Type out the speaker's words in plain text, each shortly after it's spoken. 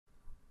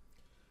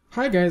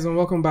Hi guys, and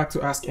welcome back to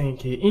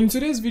askNK. In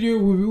today's video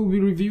we will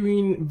be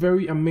reviewing a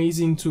very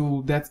amazing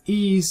tool that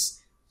is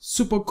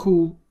super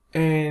cool,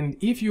 and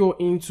if you're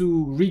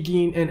into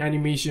rigging and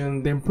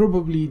animation, then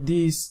probably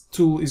this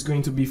tool is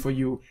going to be for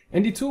you.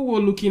 And the tool we're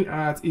looking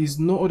at is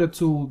no other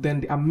tool than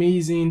the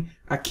amazing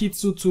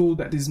AKEYTSU tool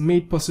that is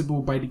made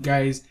possible by the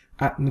guys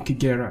at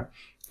Nukigera.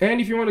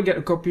 And if you want to get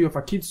a copy of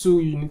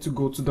AKEYTSU, you need to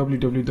go to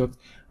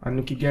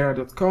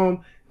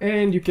www.nukigera.com,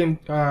 and you can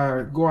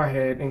go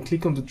ahead and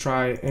click on the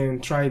try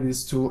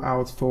this tool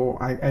out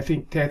for I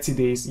think 30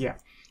 days. Yeah,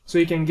 so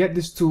you can get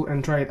this tool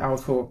and try it out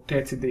for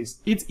 30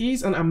 days. It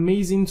is an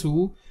amazing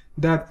tool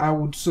that I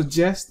would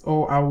suggest,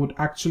 or I would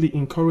actually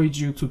encourage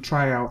you to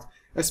try out,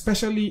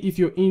 especially if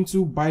you're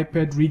into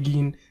biped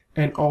rigging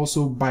and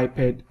also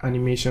biped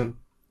animation.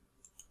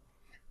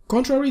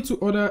 Contrary to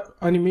other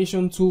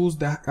animation tools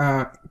that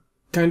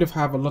kind of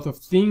have a lot of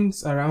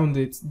things around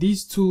it,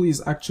 this tool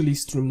is actually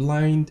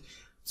streamlined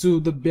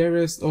to the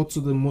barest or to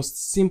the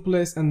most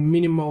simplest and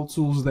minimal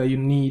tools that you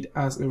need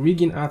as a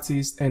rigging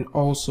artist and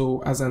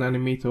also as an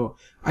animator.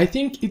 I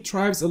think it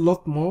thrives a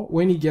lot more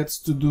when it gets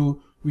to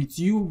do with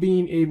you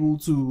being able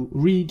to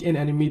rig and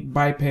animate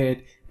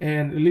biped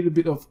and a little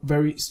bit of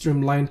very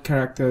streamlined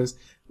characters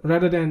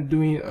rather than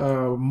doing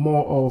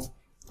more of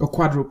a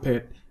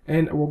quadruped.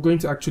 And we're going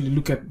to actually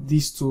look at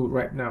this tool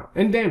right now.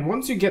 And then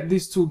once you get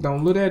this tool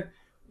downloaded,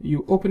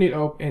 you open it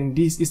up, and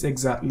this is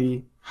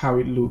exactly how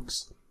it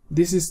looks.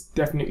 This is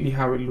definitely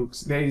how it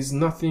looks. There is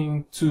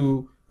nothing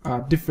too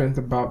different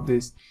about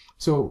this.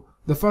 So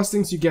the first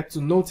things you get to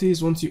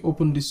notice once you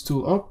open this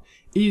tool up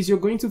is you're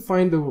going to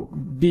find a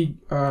big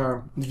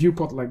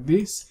viewport like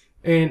this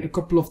and a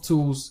couple of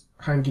tools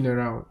hanging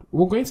around.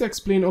 We're going to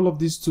explain all of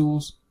these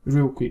tools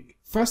real quick.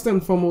 First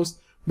and foremost,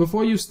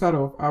 before you start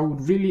off, I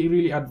would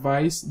really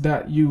advise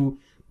that you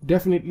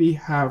definitely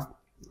have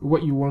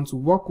what you want to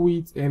work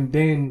with, and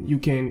then you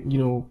can,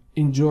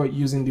 enjoy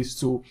using this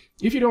tool.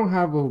 If you don't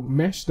have a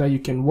mesh that you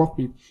can work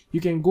with,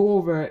 you can go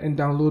over and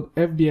download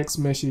FBX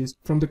meshes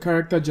from the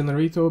character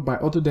generator by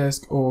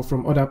Autodesk or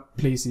from other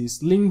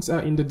places. Links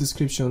are in the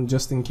description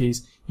just in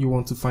case you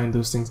want to find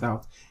those things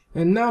out.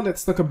 And now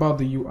let's talk about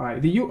the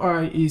UI. The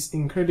UI is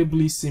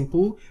incredibly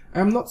simple.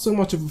 I'm not so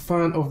much of a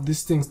fan of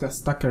these things that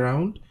stack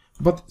around,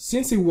 but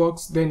since it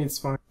works, then it's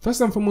fine.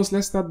 First and foremost,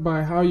 let's start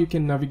by how you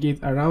can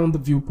navigate around the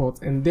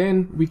viewport, and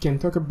then we can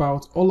talk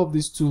about all of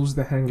these tools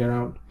that hang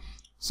around.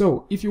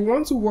 So if you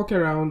want to walk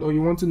around or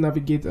you want to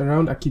navigate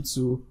around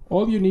AKEYTSU,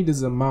 all you need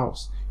is a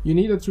mouse. You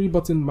need a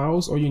 3-button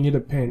mouse or you need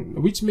a pen,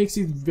 which makes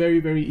it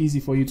very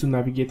easy for you to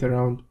navigate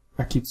around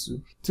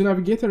AKEYTSU. To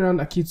navigate around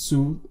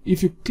AKEYTSU,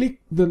 if you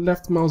click the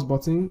left mouse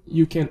button,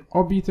 you can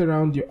orbit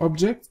around your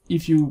object.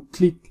 If you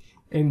click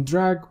and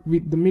drag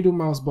with the middle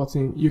mouse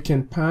button, you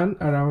can pan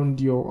around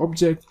your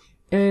object,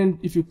 and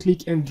if you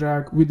click and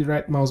drag with the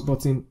right mouse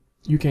button,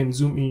 you can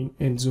zoom in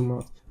and zoom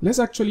out. Let's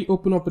actually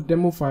open up a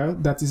demo file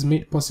that is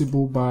made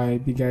possible by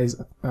the guys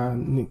at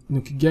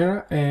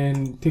Nukigera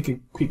and take a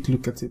quick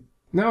look at it.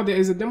 Now there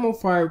is a demo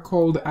file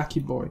called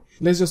AKEYBoy.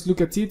 Let's just look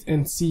at it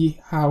and see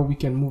how we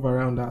can move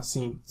around our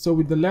scene. So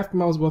with the left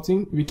mouse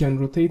button, we can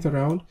rotate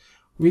around.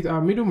 With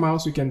our middle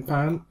mouse, we can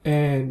pan,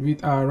 and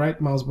with our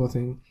right mouse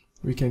button,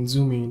 we can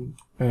zoom in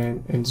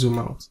and zoom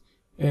out.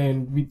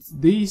 And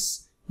with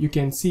this, you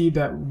can see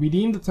that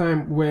within the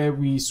time where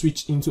we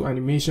switch into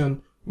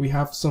animation, we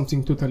have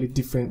something totally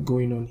different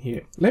going on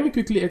here. Let me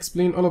quickly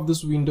explain all of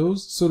those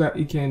windows so that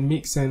it can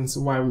make sense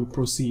while we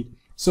proceed.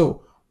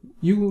 So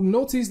you will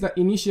notice that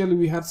initially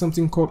we had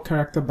something called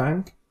character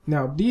bank.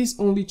 Now this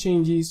only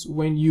changes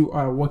when you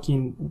are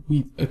working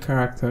with a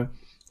character.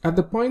 At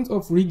the point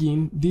of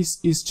rigging, this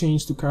is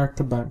changed to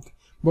character bank.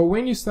 But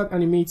when you start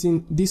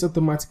animating, this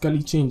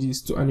automatically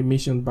changes to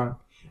animation bank.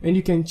 And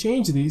you can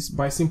change this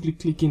by simply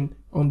clicking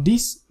on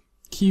this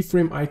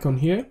keyframe icon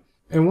here.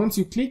 And once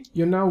you click,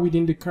 you're now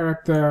within the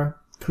character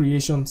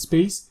creation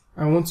space.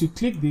 And once you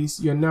click this,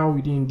 you're now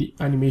within the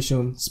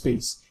animation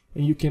space.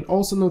 And you can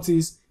also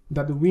notice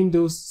that the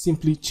windows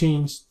simply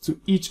change to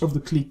each of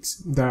the clicks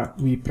that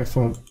we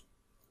perform.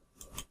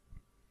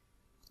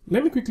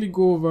 Let me quickly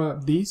go over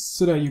this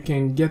so that you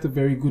can get a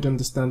very good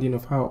understanding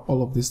of how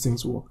all of these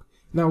things work.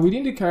 Now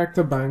within the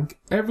character bank,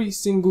 every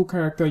single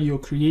character you're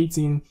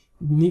creating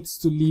needs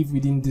to live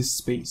within this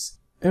space.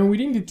 And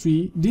within the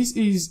tree, this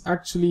is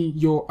actually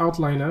your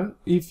outliner.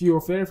 If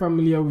you're very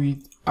familiar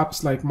with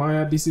apps like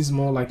Maya, this is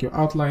more like your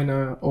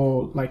outliner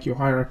or like your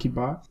hierarchy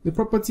bar. The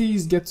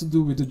properties get to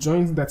do with the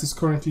joint that is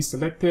currently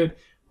selected.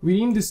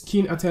 Within the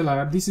skin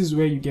atella, this is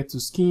where you get to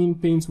skin,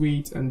 paint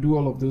weight, and do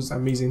all of those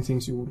amazing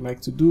things you would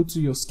like to do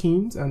to your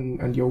skins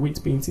and your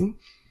weight painting.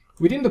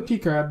 Within the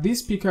picker,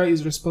 this picker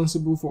is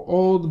responsible for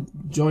all the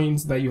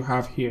joints that you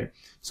have here.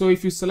 So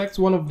if you select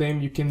one of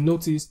them, you can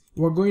notice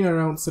we're going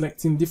around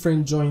selecting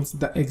different joints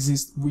that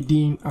exist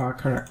within our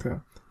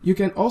character. You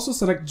can also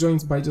select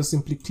joints by just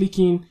simply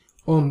clicking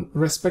on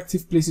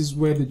respective places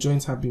where the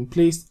joints have been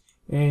placed,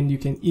 and you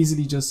can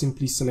easily just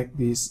simply select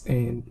this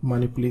and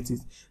manipulate it.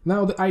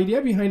 Now the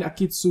idea behind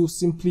AKEYTSU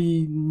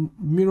simply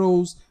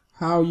mirrors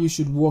how you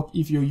should work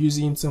if you're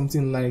using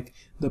something like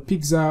the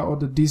Pixar or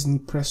the Disney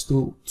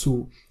Presto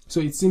tool.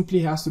 So it simply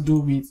has to do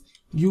with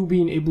you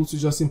being able to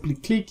just simply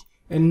click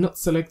and not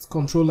select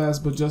controllers,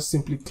 but just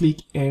simply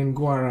click and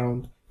go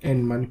around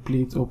and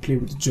manipulate or play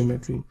with the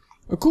geometry.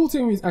 A cool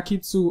thing with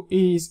AKEYTSU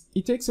is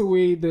it takes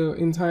away the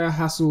entire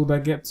hassle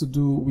that gets to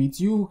do with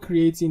you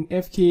creating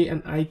FK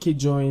and IK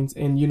joints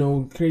and, you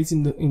know,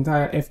 creating the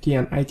entire FK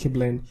and IK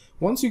blend.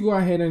 Once you go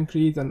ahead and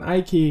create an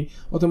IK,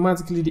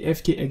 automatically the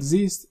FK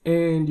exists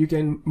and you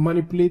can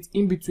manipulate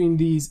in between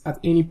these at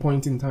any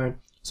point in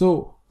time.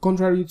 So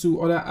contrary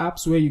to other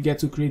apps where you get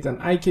to create an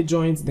IK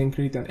joint, then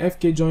create an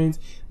FK joint,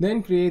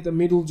 then create a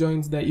middle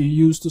joint that you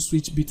use to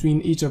switch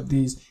between each of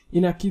these.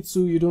 In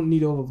AKEYTSU, you don't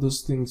need all of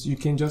those things. You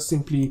can just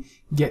simply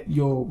get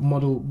your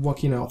model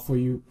working out for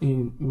you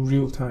in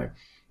real time.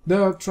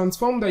 The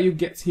transform that you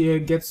get here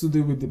gets to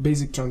do with the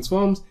basic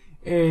transforms,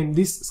 and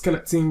this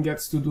skeleton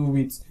gets to do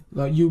with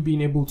you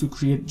being able to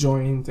create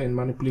joint and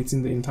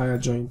manipulating the entire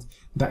joint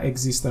that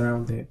exists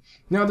around there.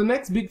 Now the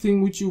next big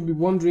thing which you'll be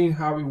wondering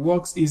how it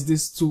works is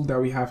this tool that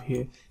we have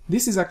here.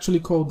 This is actually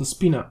called the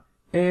spinner,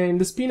 and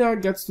the spinner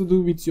gets to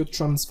do with your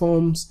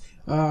transforms,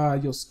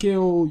 your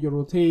scale, your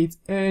rotate,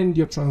 and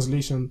your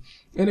translation.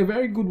 And a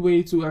very good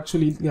way to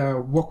actually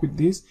work with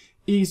this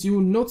is you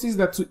will notice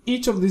that to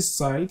each of these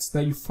sides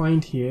that you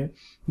find here,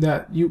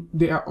 that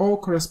they are all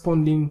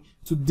corresponding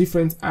to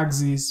different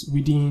axes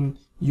within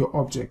your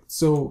object.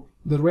 So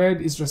the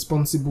red is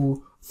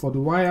responsible for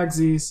the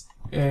y-axis,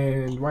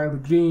 and while the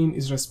green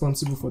is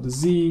responsible for the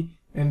z,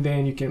 and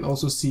then you can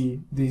also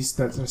see this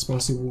that's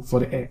responsible for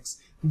the x.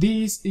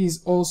 This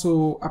is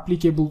also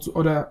applicable to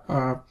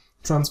other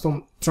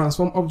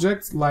transform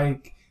objects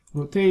like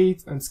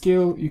rotate and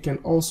scale. You can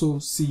also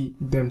see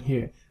them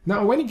here.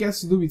 Now when it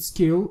gets to do with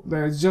scale,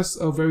 there's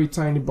just a very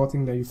tiny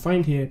button that you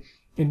find here,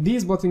 and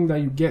this button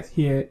that you get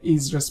here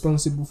is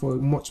responsible for a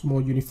much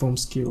more uniform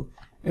scale,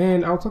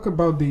 and I'll talk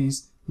about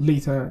this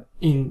later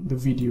in the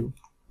video.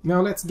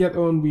 Now let's get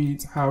on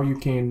with how you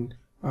can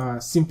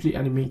simply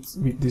animate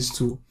with this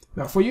tool.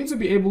 Now for you to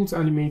be able to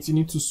animate, you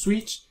need to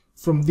switch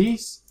from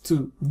this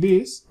to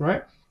this,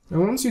 right?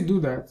 And once you do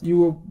that, you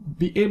will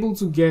be able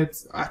to get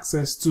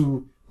access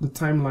to the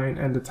timeline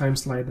and the time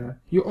slider.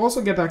 You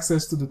also get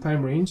access to the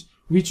time range,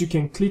 which you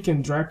can click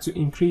and drag to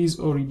increase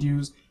or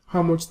reduce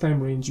how much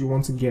time range you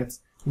want to get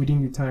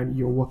within the time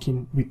you're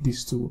working with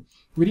this tool.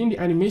 Within the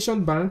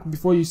animation bank,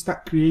 before you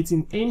start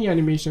creating any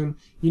animation,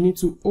 you need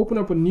to open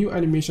up a new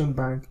animation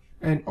bank,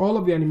 and all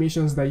of the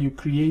animations that you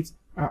create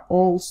are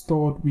all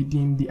stored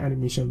within the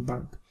animation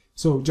bank.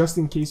 So just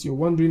in case you're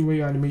wondering where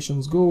your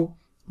animations go,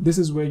 this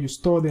is where you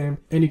store them,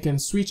 and you can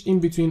switch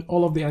in between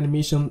all of the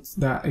animations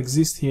that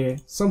exist here.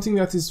 Something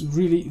that is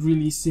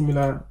really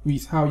similar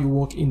with how you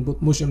work in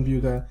both Motion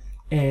Builder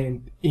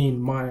and in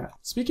Maya.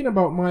 Speaking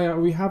about Maya,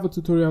 we have a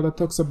tutorial that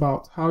talks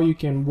about how you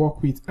can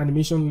work with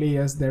animation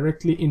layers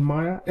directly in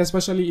Maya,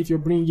 especially if you're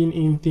bringing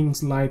in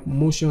things like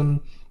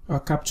motion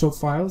capture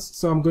files.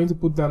 So I'm going to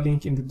put that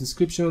link in the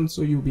description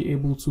so you'll be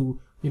able to,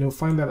 you know,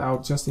 find that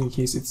out just in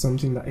case it's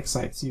something that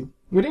excites you.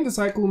 Within the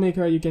cycle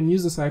maker, you can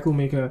use the cycle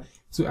maker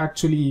to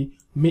actually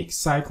make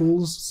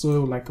cycles,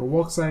 so like a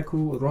walk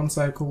cycle, a run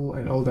cycle,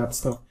 and all that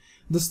stuff.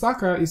 The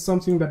stacker is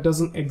something that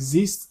doesn't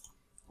exist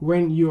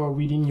when you are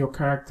within your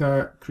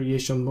character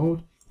creation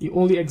mode. It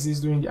only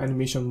exists during the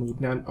animation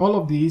mode. Now all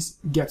of these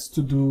gets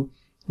to do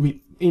with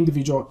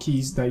individual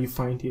keys that you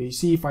find here. You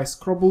see, if I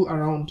scrabble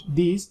around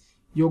these,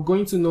 you're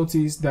going to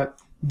notice that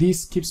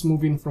this keeps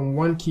moving from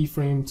one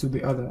keyframe to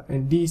the other,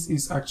 and this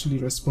is actually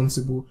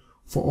responsible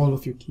for all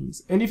of your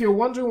keys. And if you're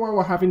wondering why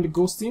we're having the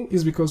ghosting,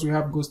 is because we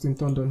have ghosting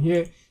turned on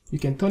here. You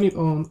can turn it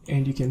on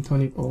and you can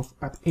turn it off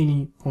at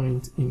any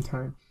point in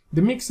time.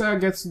 The mixer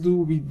gets to do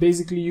with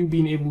basically you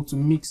being able to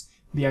mix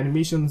the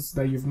animations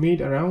that you've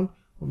made around,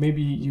 or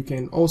maybe you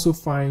can also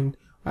find,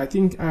 I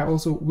think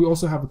we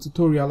also have a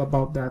tutorial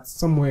about that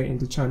somewhere in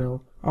the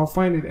channel. I'll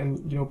find it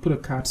and, you know, put a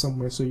card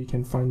somewhere so you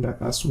can find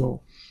that as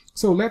well.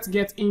 So let's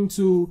get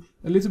into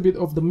a little bit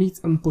of the meat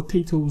and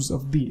potatoes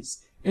of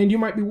this. And you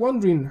might be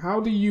wondering, how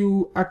do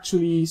you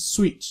actually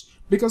switch?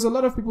 Because a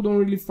lot of people don't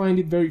really find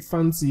it very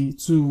fancy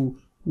to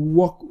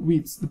work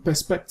with the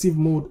perspective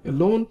mode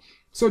alone.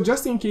 So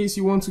just in case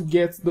you want to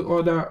get the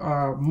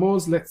other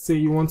modes, let's say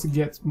you want to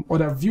get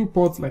other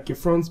viewports like your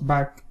front,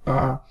 back,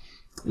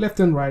 left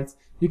and right,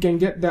 you can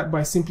get that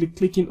by simply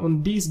clicking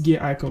on this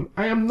gear icon.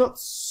 I am not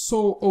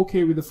so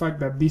okay with the fact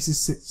that this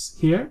is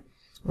here,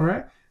 all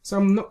right? So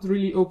I'm not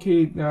really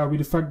okay with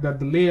the fact that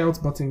the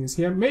layout button is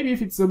here. Maybe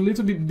if it's a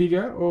little bit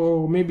bigger,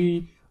 or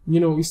maybe, you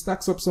know, it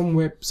stacks up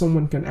somewhere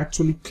someone can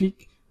actually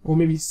click or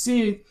maybe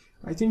see it,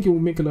 I think it will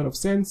make a lot of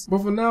sense.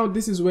 But for now,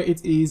 this is where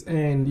it is,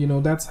 and you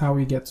know, that's how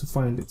we get to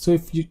find it. So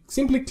if you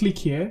simply click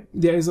here,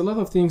 there is a lot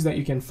of things that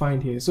you can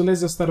find here. So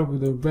let's just start off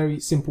with a very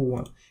simple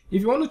one.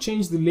 If you want to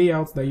change the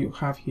layout that you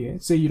have here,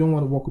 say you don't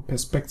want to work with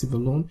perspective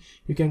alone,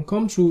 you can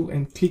come through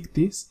and click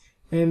this,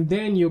 and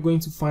then you're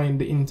going to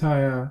find the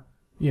entire,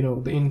 you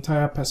know, the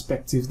entire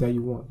perspective that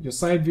you want. Your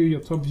side view,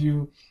 your top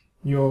view,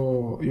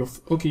 your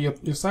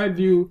side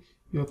view,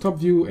 your top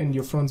view and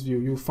your front view.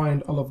 You'll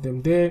find all of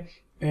them there.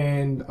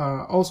 And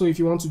also, if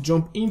you want to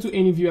jump into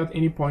any view at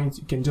any point,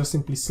 you can just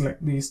simply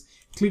select this,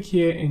 click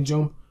here and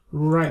jump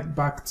right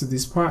back to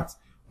this part,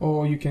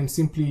 or you can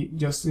simply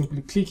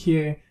click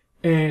here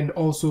and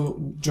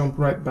also jump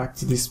right back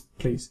to this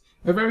place.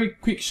 A very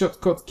quick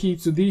shortcut key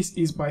to this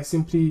is by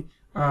simply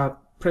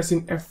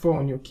pressing F4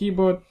 on your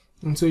keyboard.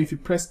 And so if you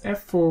press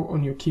F4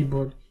 on your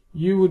keyboard,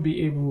 you would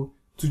be able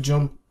to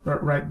jump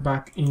right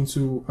back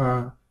into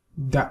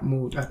that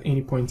mode at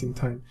any point in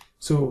time.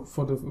 So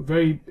for the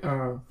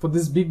for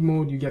this big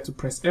mode, you get to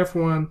press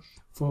F1.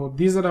 For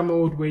this other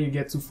mode where you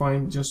get to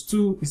find just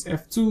 2 is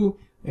F2,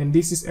 and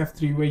this is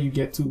F3 where you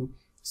get to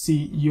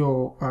see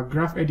your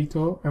graph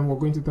editor, and we're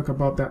going to talk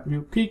about that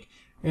real quick.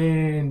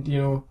 And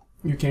you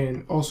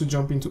can also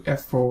jump into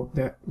F4,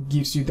 that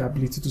gives you the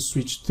ability to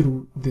switch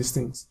through these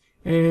things.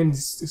 And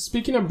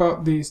speaking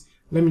about this,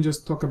 let me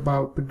just talk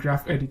about the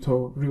graph editor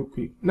real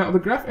quick. Now, the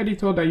graph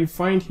editor that you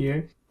find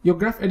here, your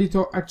graph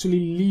editor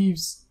actually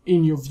lives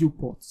in your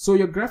viewport. So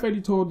your graph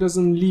editor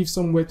doesn't live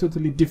somewhere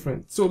totally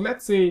different. So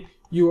let's say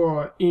you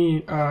are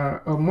in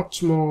a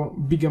much more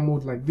bigger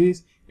mode like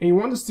this, and you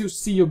want to still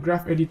see your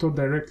graph editor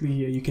directly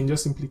here. You can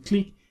just simply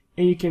click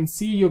and you can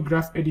see your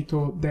graph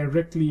editor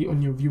directly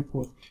on your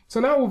viewport. So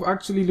now we've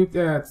actually looked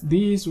at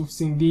these, we've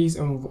seen these,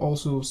 and we've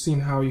also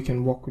seen how you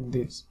can work with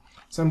this.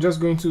 So I'm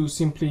just going to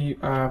simply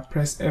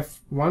press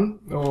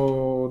F1,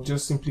 or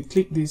just simply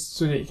click this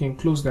so that you can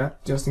close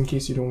that, just in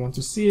case you don't want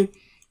to see it.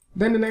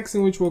 Then the next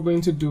thing which we're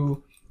going to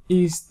do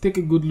is take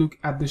a good look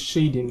at the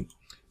shading.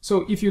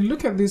 So if you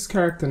look at this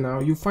character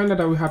now, you find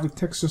that we have the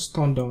textures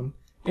turned on.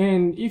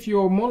 And if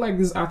you're more like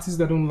these artists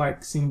that don't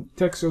like seeing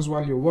textures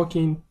while you're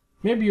working,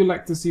 maybe you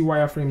like to see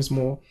wireframes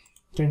more,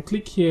 you can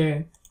click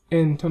here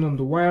and turn on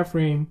the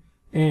wireframe.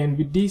 And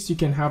with this, you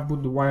can have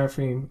both the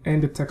wireframe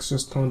and the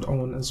textures turned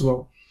on as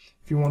well.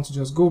 If you want to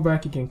just go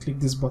back, you can click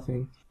this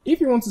button. If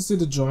you want to see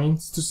the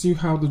joints, to see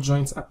how the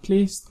joints are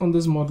placed on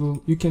this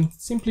model, you can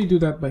simply do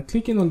that by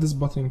clicking on this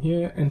button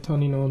here and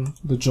turning on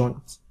the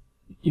joint.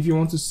 If you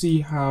want to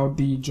see how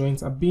the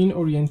joints are being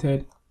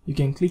oriented, you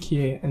can click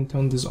here and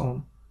turn this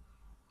on.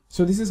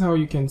 So this is how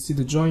you can see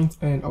the joint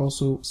and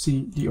also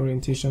see the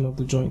orientation of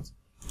the joint.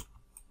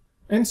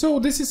 And so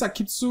this is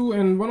AKEYTSU,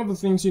 and one of the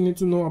things you need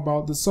to know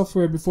about the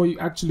software before you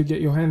actually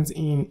get your hands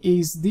in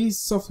is this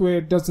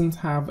software doesn't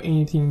have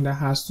anything that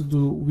has to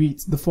do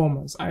with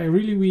deformers. I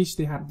really wish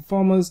they had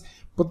deformers,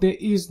 but there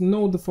is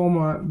no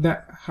deformer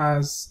that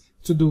has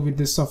to do with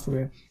this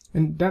software.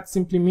 And that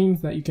simply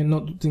means that you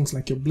cannot do things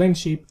like your blend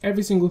shape.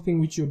 Every single thing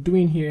which you're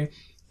doing here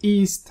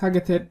is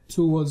targeted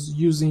towards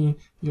using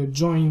your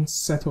joints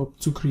setup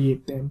to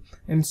create them.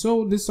 And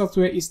so this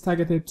software is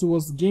targeted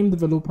towards game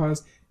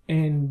developers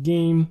and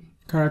game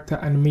character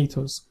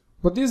animators.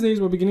 But these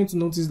days we're beginning to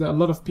notice that a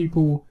lot of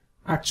people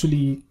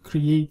actually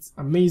create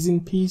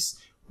amazing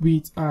piece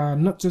with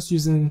not just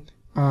using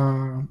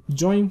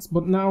joints,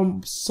 but now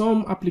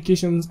some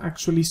applications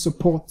actually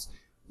support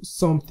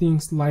some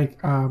things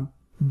like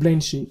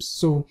blend shapes.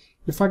 So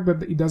the fact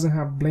that it doesn't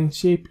have blend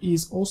shape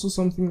is also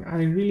something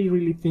I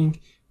really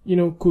think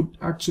could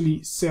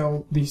actually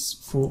sell this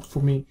for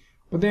me.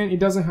 But then it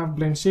doesn't have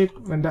blend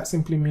shape, and that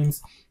simply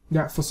means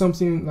that for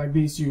something like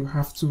this you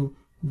have to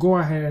go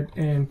ahead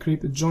and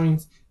create a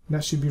joint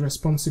that should be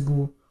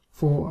responsible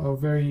for a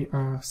very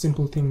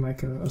simple thing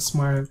like a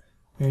smile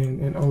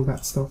and all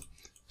that stuff.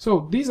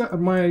 So these are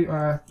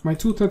my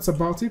 2 thoughts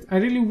about it. I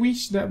really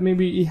wish that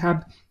maybe it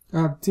had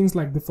things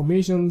like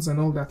deformations and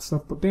all that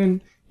stuff, but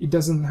then it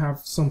doesn't have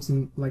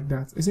something like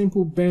that. A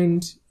simple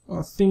bend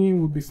thingy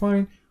would be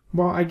fine,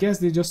 but I guess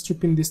they're just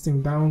stripping this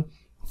thing down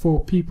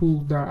for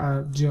people that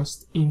are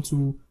just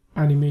into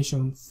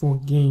animation for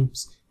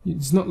games.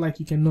 It's not like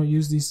you cannot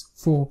use this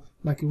for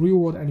like a real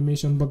world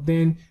animation, but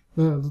then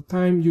the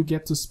time you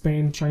get to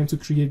spend trying to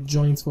create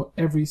joints for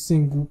every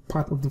single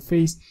part of the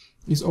face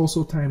is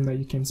also time that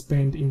you can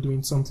spend in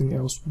doing something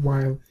else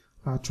while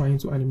trying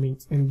to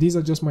animate. And these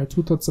are just my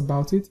 2 thoughts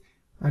about it,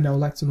 and I would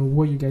like to know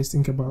what you guys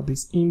think about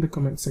this in the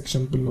comment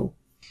section below.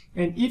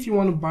 And if you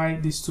want to buy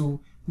this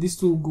tool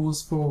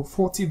goes for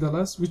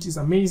 $40, which is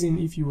amazing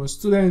if you're a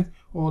student,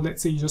 or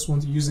let's say you just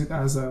want to use it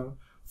as a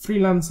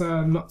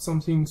freelancer, not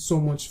something so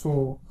much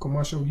for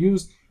commercial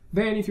use.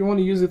 Then if you want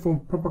to use it for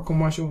proper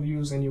commercial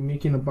use and you're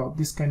making about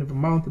this kind of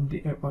amount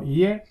a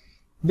year,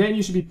 then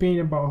you should be paying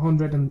about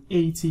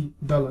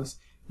 $180.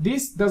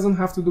 This doesn't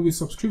have to do with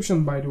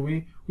subscription, by the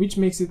way, which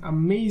makes it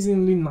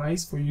amazingly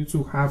nice for you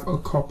to have a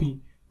copy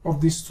of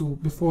this tool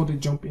before they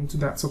jump into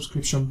that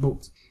subscription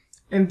boat.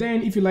 And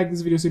then if you like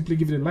this video, simply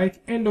give it a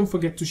like, and don't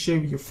forget to share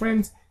with your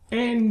friends.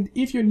 And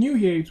if you're new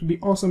here, it would be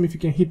awesome if you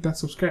can hit that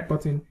subscribe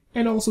button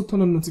and also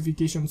turn on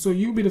notifications so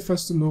you'll be the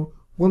first to know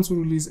once we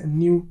release a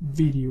new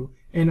video.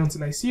 And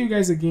until I see you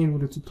guys again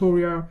with a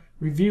tutorial,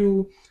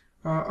 review,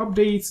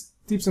 updates,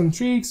 tips and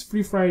tricks,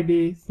 free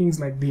Friday, things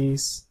like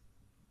this.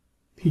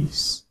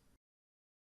 Peace.